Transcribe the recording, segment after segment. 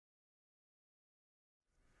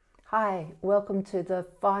Hi, welcome to the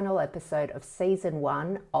final episode of Season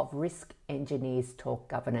 1 of Risk Engineers Talk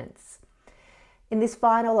Governance. In this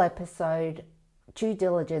final episode, due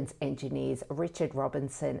diligence engineers Richard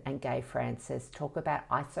Robinson and Gay Francis talk about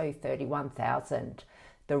ISO 31000,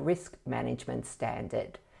 the risk management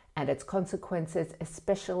standard, and its consequences,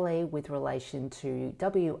 especially with relation to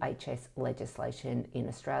WHS legislation in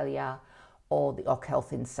Australia or the Occ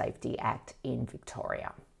Health and Safety Act in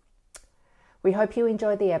Victoria. We hope you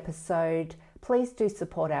enjoyed the episode. Please do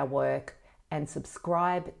support our work and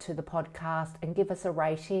subscribe to the podcast and give us a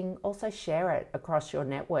rating. Also share it across your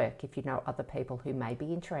network if you know other people who may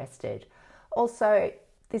be interested. Also,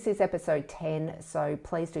 this is episode 10, so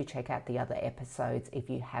please do check out the other episodes if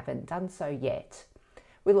you haven't done so yet.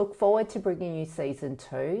 We look forward to bringing you season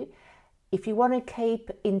 2. If you want to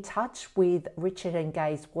keep in touch with Richard and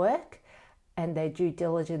Gay's work and their due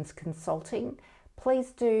diligence consulting,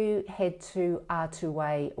 please do head to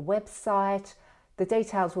R2A website. The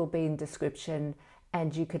details will be in description,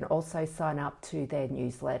 and you can also sign up to their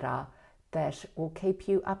newsletter that will keep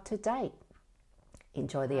you up to date.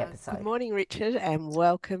 Enjoy the episode. Good morning, Richard, and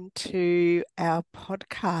welcome to our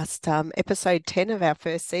podcast, episode 10 of our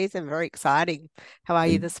first season. Very exciting. How are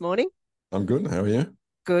you this morning? I'm good. How are you?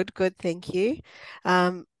 Good, thank you.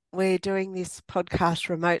 We're doing this podcast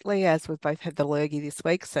remotely as we've both had the lurgy this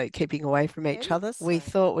week, so keeping away from each other. We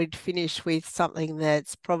thought we'd finish with something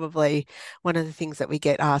that's probably one of the things that we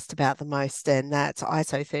get asked about the most, and that's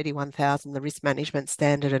ISO 31000, the risk management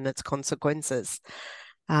standard and its consequences.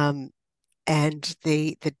 And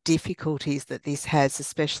the difficulties that this has,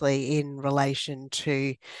 especially in relation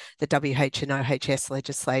to the WH and OHS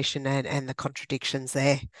legislation and the contradictions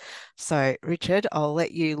there. So, Richard, I'll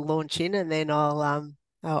let you launch in, and then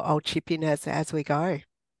I'll chip in as we go.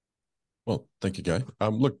 Well, thank you, Gay.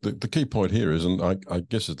 Look, the key point here is, and I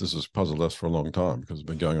guess that this has puzzled us for a long time because it's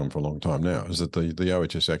been going on for a long time now, is that the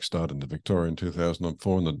OHS Act started in Victoria in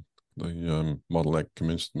 2004, and the Model Act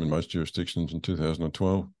commenced in most jurisdictions in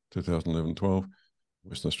 2012, 2011-12.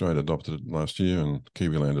 Western Australia adopted it last year, and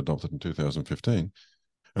Kiwiland adopted it in 2015.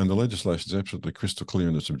 And the legislation is absolutely crystal clear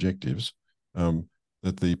in its objectives,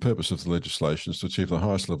 that the purpose of the legislation is to achieve the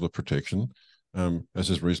highest level of protection as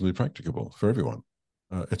is reasonably practicable for everyone.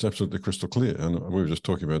 It's absolutely crystal clear. And we were just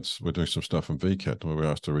talking about, we're doing some stuff on VCAT, where we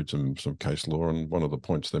asked to read some case law, and one of the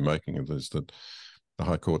points they're making is that the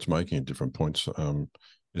High Court's making at different points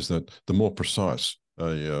is that the more precise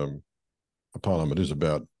a Parliament is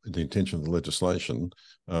about the intention of the legislation,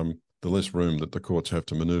 the less room that the courts have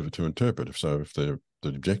to manoeuvre to interpret. If the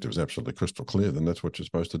objective is absolutely crystal clear, then that's what you're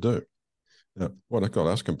supposed to do. Now, what got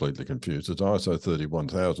us completely confused is ISO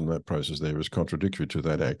 31000, that process there is contradictory to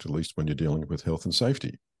that act, at least when you're dealing with health and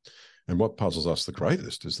safety. And what puzzles us the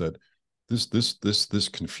greatest is that this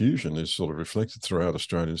confusion is sort of reflected throughout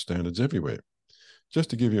Australian standards everywhere. Just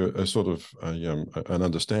to give you a sort of an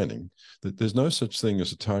understanding, that there's no such thing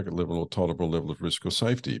as a target level or tolerable level of risk or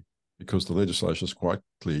safety, because the legislation is quite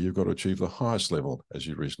clear. You've got to achieve the highest level as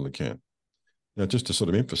you reasonably can. Now, just to sort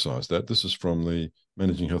of emphasise that, this is from the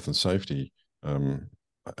Managing Health and Safety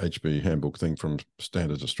HB handbook thing from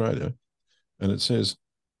Standards Australia, and it says,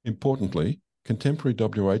 importantly, contemporary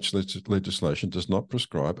WH legislation does not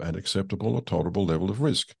prescribe an acceptable or tolerable level of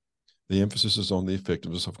risk. The emphasis is on the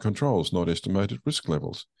effectiveness of controls, not estimated risk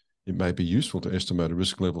levels. It may be useful to estimate a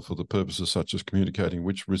risk level for the purposes such as communicating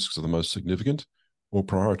which risks are the most significant or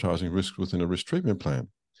prioritising risks within a risk treatment plan.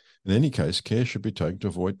 In any case, care should be taken to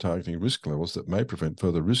avoid targeting risk levels that may prevent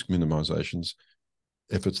further risk minimisations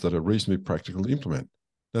efforts that are reasonably practical to implement.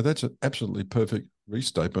 Now, that's an absolutely perfect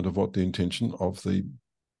restatement of what the intention of the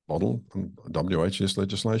model WHS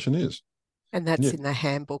legislation is. And that's in the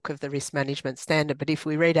handbook of the risk management standard. But if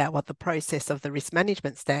we read out what the process of the risk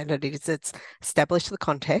management standard is, it's establish the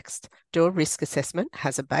context, do a risk assessment,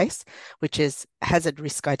 hazard base, which is hazard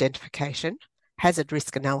risk identification, hazard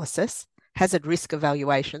risk analysis, hazard risk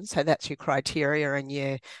evaluation, so that's your criteria and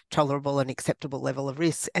your tolerable and acceptable level of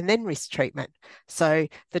risk, and then risk treatment. So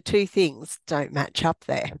the two things don't match up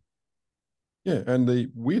there. Yeah, and the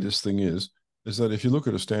weirdest thing is that if you look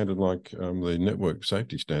at a standard like the Network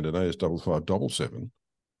Safety Standard, AS 5577,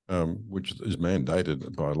 which is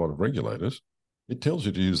mandated by a lot of regulators, it tells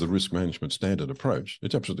you to use the risk management standard approach.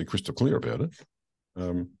 It's absolutely crystal clear about it.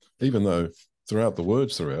 Even though throughout the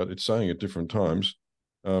words throughout, it's saying at different times,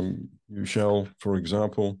 you shall, for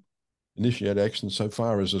example, initiate action so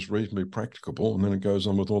far as is reasonably practicable, and then it goes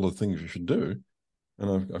on with all the things you should do.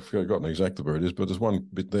 And I've forgotten exactly where it is, but there's one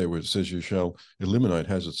bit there where it says you shall eliminate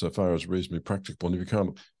hazards so far as reasonably practicable, and if you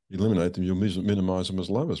can't eliminate them, you'll minimise them as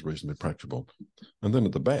low as reasonably practicable. And then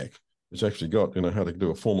at the back, it's actually got, how to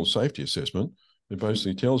do a formal safety assessment, It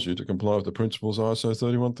basically tells you to comply with the principles ISO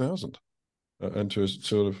 31000 and to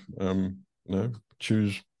sort of,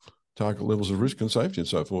 choose target levels of risk and safety and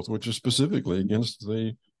so forth, which is specifically against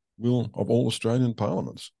the will of all Australian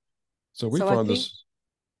parliaments. So we find this.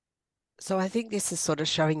 So I think this is sort of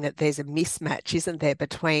showing that there's a mismatch, isn't there,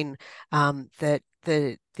 between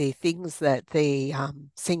the things that the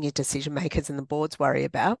senior decision makers and the boards worry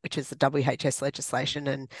about, which is the WHS legislation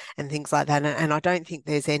and things like that. And I don't think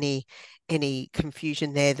there's any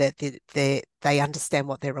confusion there that they understand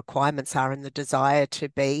what their requirements are and the desire to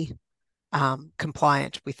be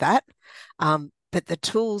compliant with that. But the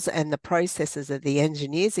tools and the processes that the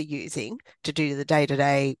engineers are using to do the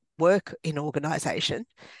day-to-day work in organisation,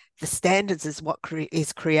 the standards is what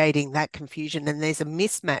is creating that confusion, and there's a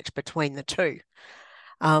mismatch between the two.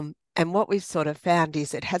 And what we've sort of found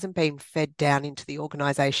is it hasn't been fed down into the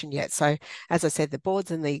organisation yet. So, as I said, the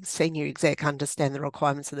boards and the senior exec understand the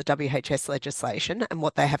requirements of the WHS legislation and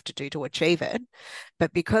what they have to do to achieve it.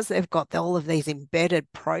 But because they've got all of these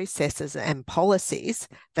embedded processes and policies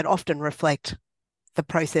that often reflect the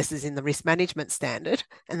processes in the risk management standard,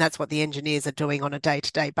 and that's what the engineers are doing on a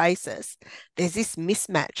day-to-day basis, there's this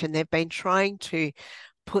mismatch, and they've been trying to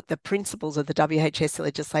put the principles of the WHS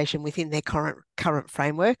legislation within their current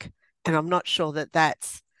framework. And I'm not sure that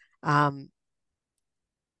that's, I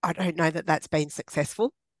don't know that that's been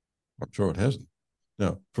successful. I'm sure it hasn't.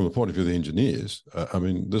 Now, from the point of view of the engineers,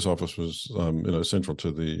 this office was, central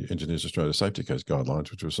to the Engineers Australia Safety Case Guidelines,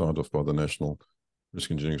 which were signed off by the National Risk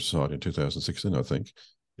Engineering Society in 2016, I think.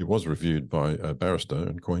 It was reviewed by a barrister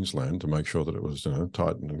in Queensland to make sure that it was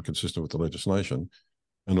tight and consistent with the legislation.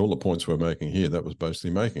 And all the points we're making here, that was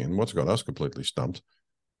basically making. And what's got us completely stumped,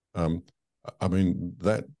 that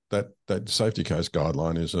safety case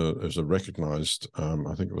guideline is a recognised,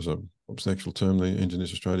 I think it was what's the actual term the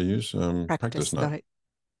Engineers Australia use? Practice note.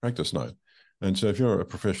 Practice note. And so if you're a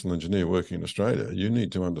professional engineer working in Australia, you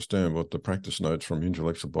need to understand what the practice notes from your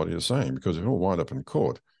intellectual body are saying, because if you'll wind up in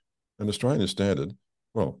court, an Australian standard,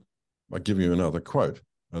 well, I'll give you another quote.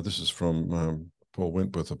 This is from Paul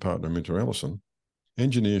Wentworth, a partner of Minter Ellison.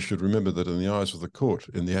 Engineers should remember that in the eyes of the court,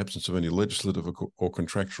 in the absence of any legislative or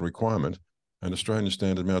contractual requirement, an Australian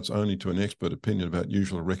standard amounts only to an expert opinion about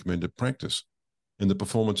usual or recommended practice. In the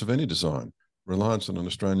performance of any design, reliance on an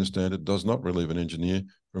Australian standard does not relieve an engineer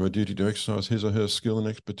from a duty to exercise his or her skill and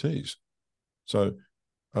expertise. So,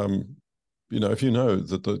 if you know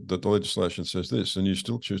that the legislation says this and you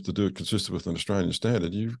still choose to do it consistent with an Australian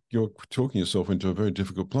standard, you're talking yourself into a very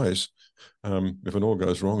difficult place if it all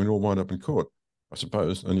goes wrong and you all wind up in court, I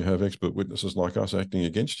suppose, and you have expert witnesses like us acting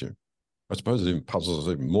against you. I suppose it even puzzles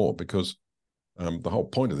us even more because the whole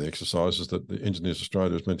point of the exercise is that the Engineers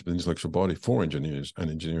Australia is meant to be an intellectual body for engineers and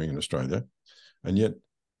engineering in Australia. And yet,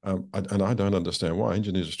 I don't understand why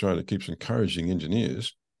Engineers Australia keeps encouraging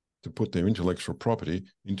engineers to put their intellectual property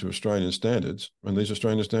into Australian standards when these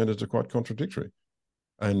Australian standards are quite contradictory,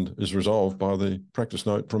 and is resolved by the practice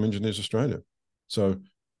note from Engineers Australia. So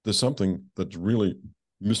there's something that's really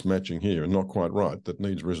mismatching here and not quite right that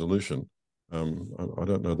needs resolution. I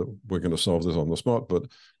don't know that we're going to solve this on the spot, but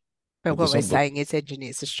what we're saying is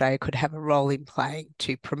Engineers Australia could have a role in playing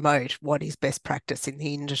to promote what is best practice in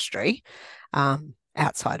the industry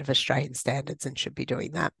outside of Australian standards, and should be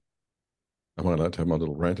doing that. Am I allowed to have my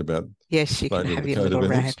little rant about? Yes, you can have your little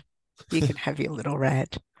rant. You can have your little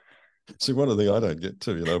rant. See, one of the things I don't get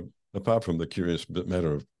too, apart from the curious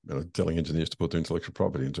matter of telling engineers to put their intellectual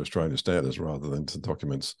property into Australian standards rather than to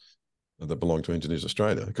documents that belong to Engineers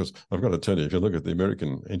Australia, because I've got to tell you, if you look at the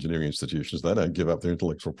American engineering institutions, they don't give up their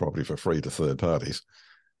intellectual property for free to third parties.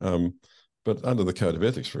 But under the Code of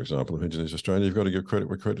Ethics, for example, of Engineers Australia, you've got to give credit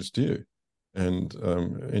where credit's due. And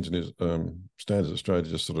Engineers Standards Australia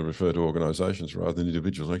just sort of refer to organisations rather than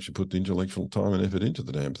individuals who actually put the intellectual time and effort into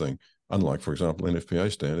the damn thing, unlike, for example,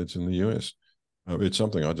 NFPA standards in the US. It's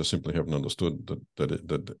something I just simply haven't understood,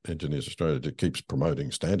 that Engineers Australia keeps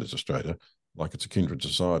promoting Standards Australia like it's a kindred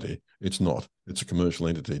society. It's not. It's a commercial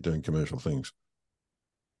entity doing commercial things.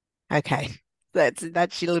 Okay,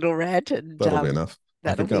 that's your little rant, and that'll be enough.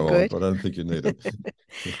 That'll be good. On, but I don't think you need it.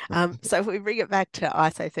 So if we bring it back to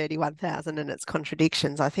ISO 31000 and its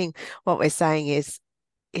contradictions, I think what we're saying is,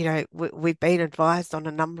 we've been advised on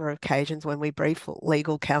a number of occasions when we brief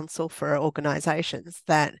legal counsel for organisations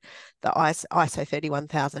that the ISO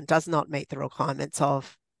 31000 does not meet the requirements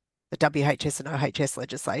of the WHS and OHS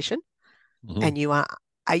legislation. Mm-hmm.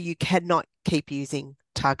 And you cannot keep using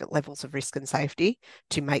target levels of risk and safety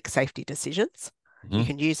to make safety decisions. Mm-hmm. You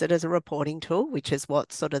can use it as a reporting tool, which is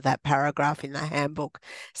what sort of that paragraph in the handbook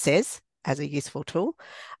says as a useful tool.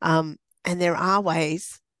 And there are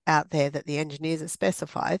ways out there that the engineers have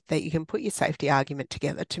specified that you can put your safety argument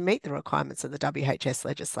together to meet the requirements of the WHS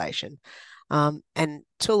legislation. And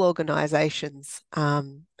tool organisations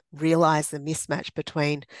realise the mismatch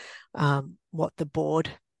between what the board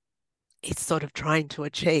is sort of trying to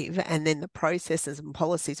achieve and then the processes and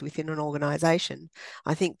policies within an organisation.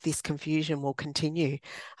 I think this confusion will continue.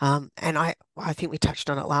 And I think we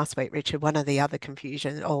touched on it last week, Richard. One of the other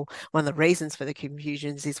confusions, or one of the reasons for the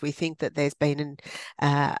confusions, is we think that there's been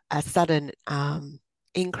a sudden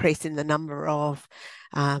increase in the number of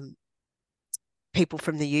people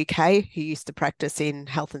from the UK who used to practice in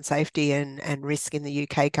health and safety and risk in the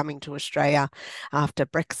UK coming to Australia after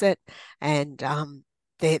Brexit. And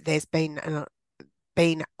there's been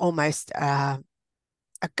almost a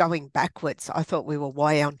going backwards. I thought we were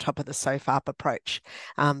way on top of the SOFAP approach,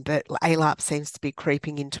 but ALAP seems to be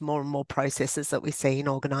creeping into more and more processes that we see in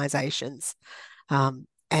organisations. And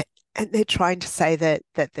they're trying to say that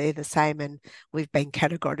they're the same, and we've been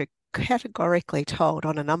categorically told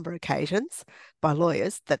on a number of occasions by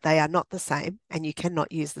lawyers that they are not the same, and you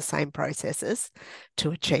cannot use the same processes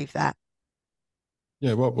to achieve that.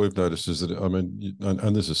 Yeah, what we've noticed is that, I mean,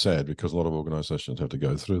 and this is sad because a lot of organisations have to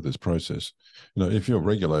go through this process. You know, if your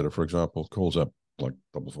regulator, for example, calls up like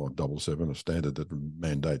 5577, a standard that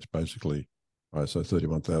mandates basically ISO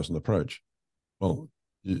 31000 approach, well,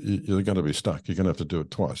 you're going to be stuck. You're going to have to do it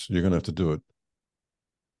twice. You're going to have to do it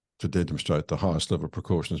to demonstrate the highest level of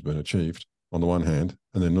precaution has been achieved on the one hand,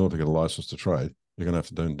 and then in order to get a license to trade, you're going to have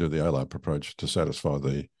to do the ALAP approach to satisfy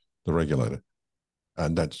the regulator.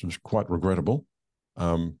 And that's quite regrettable,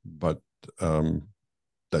 but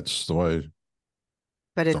that's the way.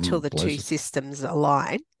 But until the two systems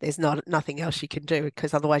align, there's nothing else you can do,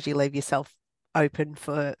 because otherwise you leave yourself open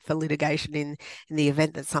for litigation in the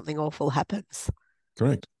event that something awful happens.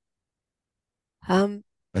 Correct. And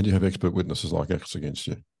you have expert witnesses like us against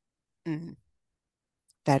you.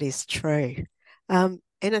 That is true.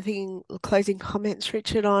 Anything, closing comments,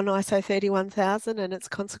 Richard, on ISO 31000 and its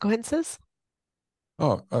consequences?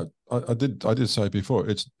 Oh, I did say before,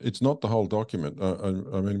 it's not the whole document.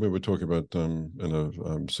 I mean, we were talking about in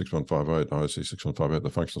a 6158, IC 6158, the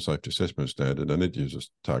functional safety assessment standard, and it uses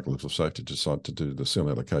target levels of safety to decide to do the cell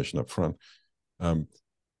allocation up front.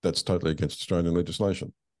 That's totally against Australian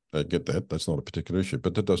legislation. I get that. That's not a particular issue,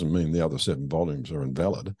 but that doesn't mean the other 7 volumes are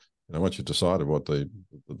invalid. You know, once you've decided what the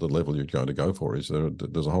level you're going to go for is,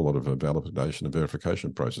 there's a whole lot of validation and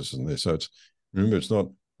verification processes in there. So remember, it's not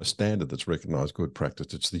a standard that's recognised good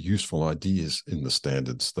practice. It's the useful ideas in the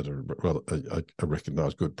standards that are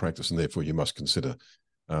recognised good practice, and therefore you must consider.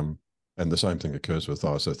 And the same thing occurs with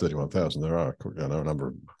ISO 31000. There are a number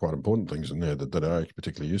of quite important things in there that are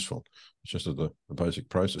particularly useful. It's just that the basic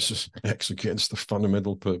processes acts against the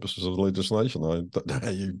fundamental purposes of the legislation. I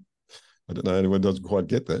don't know anyone doesn't quite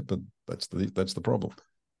get that, but that's the problem.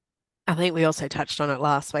 I think we also touched on it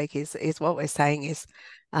last week. Is what we're saying is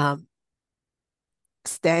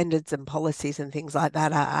standards and policies and things like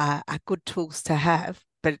that are good tools to have,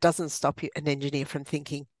 but it doesn't stop an engineer from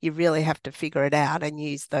thinking. You really have to figure it out and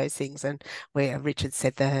use those things. And where Richard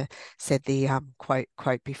said the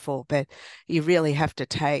quote before, but you really have to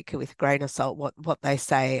take with a grain of salt what they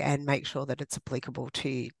say and make sure that it's applicable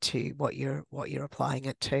to what you're applying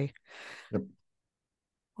it to. Yep.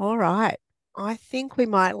 All right. I think we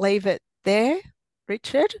might leave it there,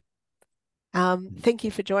 Richard. Thank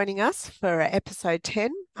you for joining us for episode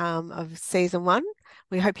 10 of season 1.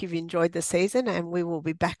 We hope you've enjoyed the season, and we will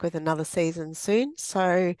be back with another season soon.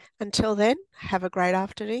 So until then, have a great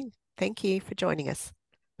afternoon. Thank you for joining us.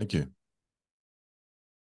 Thank you.